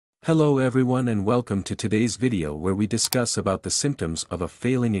Hello everyone and welcome to today's video where we discuss about the symptoms of a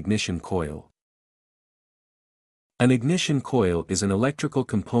failing ignition coil. An ignition coil is an electrical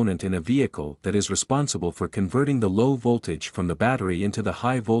component in a vehicle that is responsible for converting the low voltage from the battery into the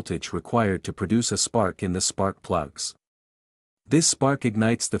high voltage required to produce a spark in the spark plugs. This spark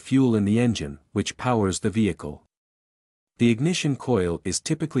ignites the fuel in the engine, which powers the vehicle. The ignition coil is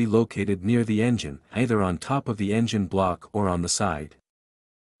typically located near the engine, either on top of the engine block or on the side.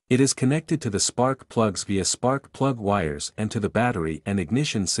 It is connected to the spark plugs via spark plug wires and to the battery and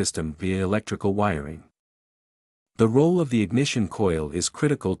ignition system via electrical wiring. The role of the ignition coil is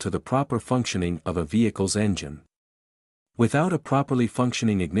critical to the proper functioning of a vehicle's engine. Without a properly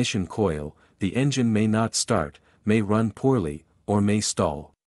functioning ignition coil, the engine may not start, may run poorly, or may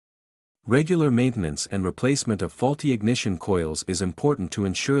stall. Regular maintenance and replacement of faulty ignition coils is important to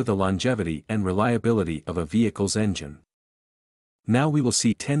ensure the longevity and reliability of a vehicle's engine. Now we will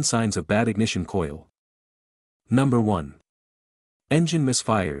see 10 signs of bad ignition coil. Number 1. Engine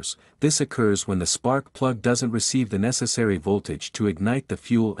misfires. This occurs when the spark plug doesn't receive the necessary voltage to ignite the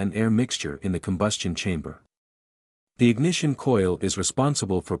fuel and air mixture in the combustion chamber. The ignition coil is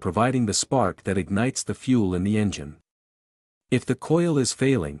responsible for providing the spark that ignites the fuel in the engine. If the coil is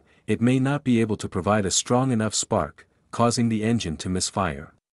failing, it may not be able to provide a strong enough spark, causing the engine to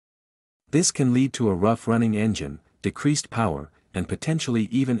misfire. This can lead to a rough-running engine, decreased power, and potentially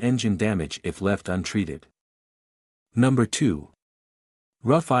even engine damage if left untreated. Number 2.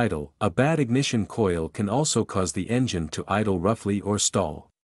 Rough idle. A bad ignition coil can also cause the engine to idle roughly or stall.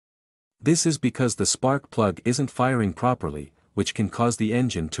 This is because the spark plug isn't firing properly, which can cause the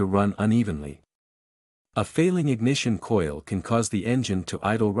engine to run unevenly. A failing ignition coil can cause the engine to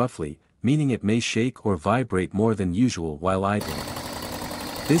idle roughly, meaning it may shake or vibrate more than usual while idling.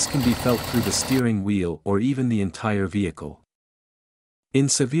 This can be felt through the steering wheel or even the entire vehicle. In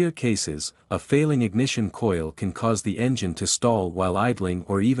severe cases, a failing ignition coil can cause the engine to stall while idling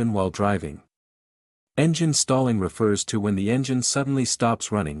or even while driving. Engine stalling refers to when the engine suddenly stops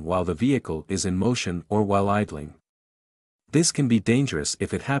running while the vehicle is in motion or while idling. This can be dangerous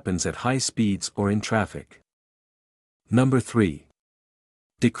if it happens at high speeds or in traffic. Number 3.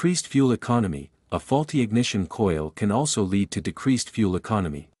 Decreased fuel economy. A faulty ignition coil can also lead to decreased fuel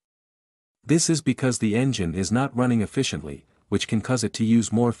economy. This is because the engine is not running efficiently, which can cause it to use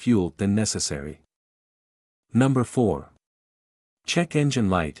more fuel than necessary. Number 4. Check engine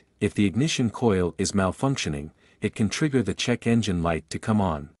light. If the ignition coil is malfunctioning, it can trigger the check engine light to come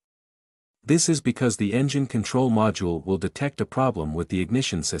on. This is because the engine control module will detect a problem with the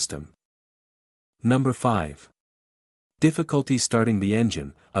ignition system. Number 5. Difficulty starting the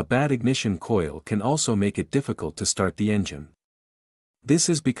engine. A bad ignition coil can also make it difficult to start the engine. This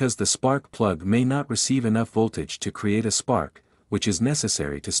is because the spark plug may not receive enough voltage to create a spark, which is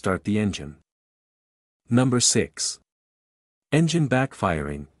necessary to start the engine. Number 6. Engine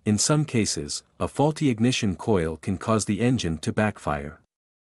backfiring. In some cases, a faulty ignition coil can cause the engine to backfire.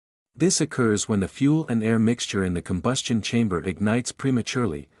 This occurs when the fuel and air mixture in the combustion chamber ignites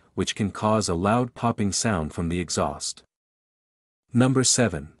prematurely, which can cause a loud popping sound from the exhaust. Number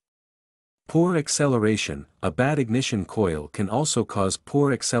 7. Poor acceleration. A bad ignition coil can also cause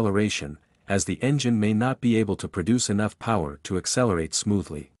poor acceleration, as the engine may not be able to produce enough power to accelerate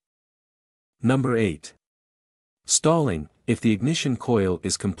smoothly. Number 8. Stalling. If the ignition coil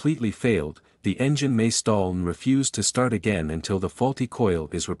is completely failed, the engine may stall and refuse to start again until the faulty coil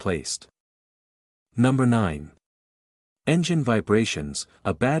is replaced. Number 9. Engine vibrations.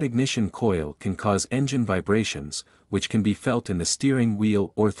 A bad ignition coil can cause engine vibrations, which can be felt in the steering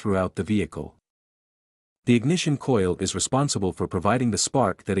wheel or throughout the vehicle. The ignition coil is responsible for providing the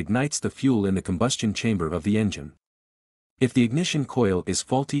spark that ignites the fuel in the combustion chamber of the engine. If the ignition coil is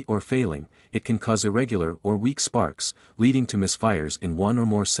faulty or failing, it can cause irregular or weak sparks, leading to misfires in one or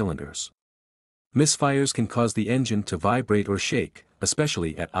more cylinders. Misfires can cause the engine to vibrate or shake,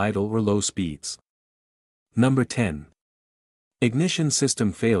 especially at idle or low speeds. Number 10. Ignition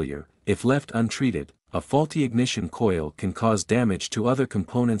system failure. If left untreated, a faulty ignition coil can cause damage to other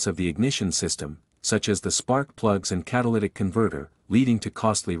components of the ignition system, such as the spark plugs and catalytic converter, leading to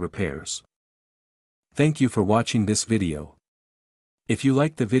costly repairs. Thank you for watching this video. If you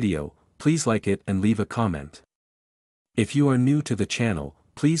liked the video, please like it and leave a comment. If you are new to the channel,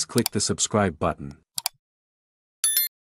 please click the subscribe button.